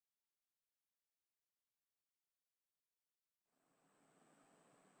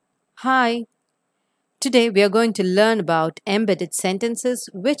Hi, today we are going to learn about embedded sentences,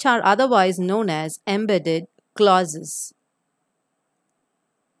 which are otherwise known as embedded clauses.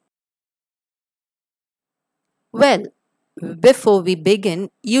 Well, before we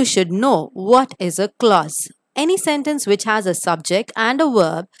begin, you should know what is a clause. Any sentence which has a subject and a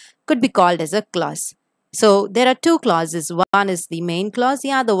verb could be called as a clause. So there are two clauses. One is the main clause,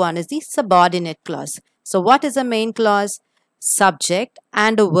 the other one is the subordinate clause. So what is a main clause? Subject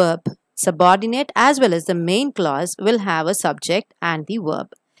and a verb. Subordinate as well as the main clause will have a subject and the verb.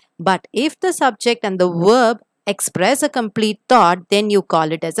 But if the subject and the verb express a complete thought, then you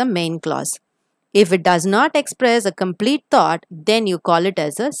call it as a main clause. If it does not express a complete thought, then you call it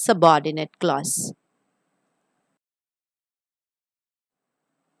as a subordinate clause.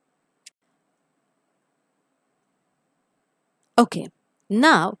 Okay,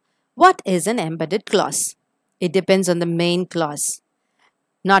 now what is an embedded clause? It depends on the main clause.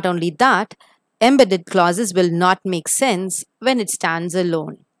 Not only that, embedded clauses will not make sense when it stands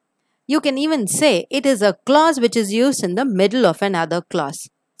alone. You can even say it is a clause which is used in the middle of another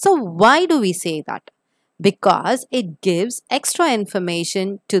clause. So why do we say that? Because it gives extra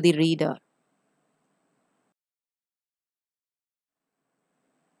information to the reader.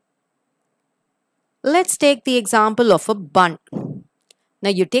 Let's take the example of a bun. Now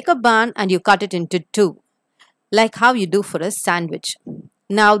you take a bun and you cut it into two, like how you do for a sandwich.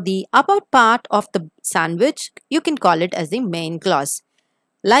 Now the upper part of the sandwich, you can call it as the main clause.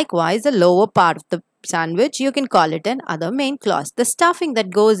 Likewise, the lower part of the sandwich, you can call it an other main clause. The stuffing that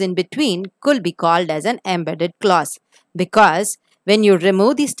goes in between could be called as an embedded clause because when you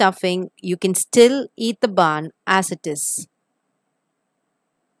remove the stuffing, you can still eat the bun as it is.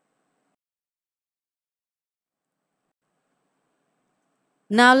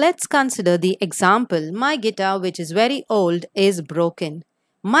 Now let's consider the example, my guitar which is very old is broken.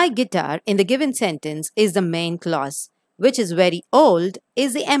 My guitar in the given sentence is the main clause, which is very old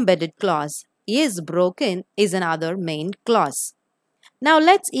is the embedded clause, is broken is another main clause. Now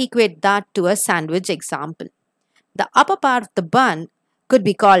let's equate that to a sandwich example. The upper part of the bun could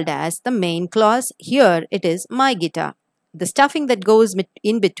be called as the main clause, here it is my guitar. The stuffing that goes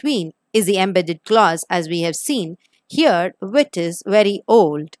in between is the embedded clause as we have seen, here which is very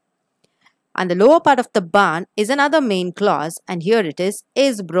old. And the lower part of the bun is another main clause and here it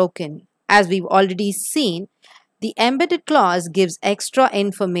is broken. As we've already seen, the embedded clause gives extra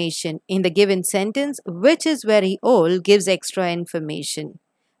information in the given sentence which is very old gives extra information.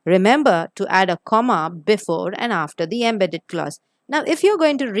 Remember to add a comma before and after the embedded clause. Now if you're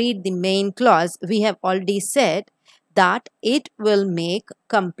going to read the main clause, we have already said that it will make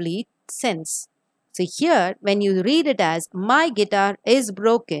complete sense. So here, when you read it as my guitar is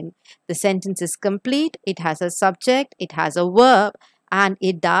broken, the sentence is complete, it has a subject, it has a verb, and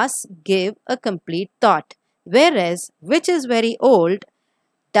it does give a complete thought. Whereas, which is very old,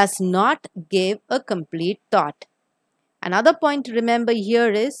 does not give a complete thought. Another point to remember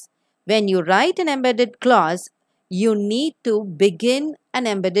here is, when you write an embedded clause, you need to begin an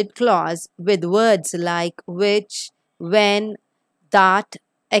embedded clause with words like which, when, that,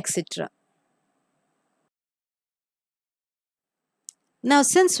 etc. Now,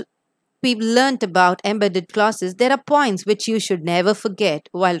 since we've learnt about embedded clauses, there are points which you should never forget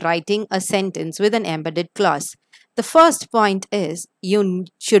while writing a sentence with an embedded clause. The first point is you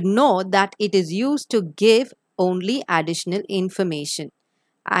should know that it is used to give only additional information.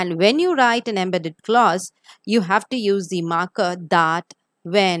 And when you write an embedded clause, you have to use the marker that,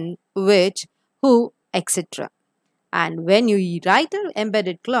 when, which, who, etc. And when you write an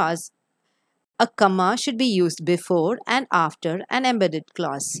embedded clause, a comma should be used before and after an embedded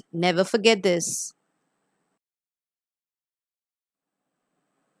clause. Never forget this.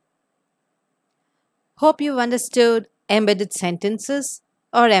 Hope you've understood embedded sentences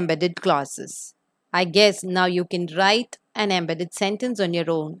or embedded clauses. I guess now you can write an embedded sentence on your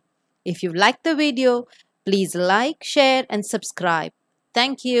own. If you liked the video, please like, share and subscribe.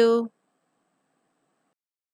 Thank you.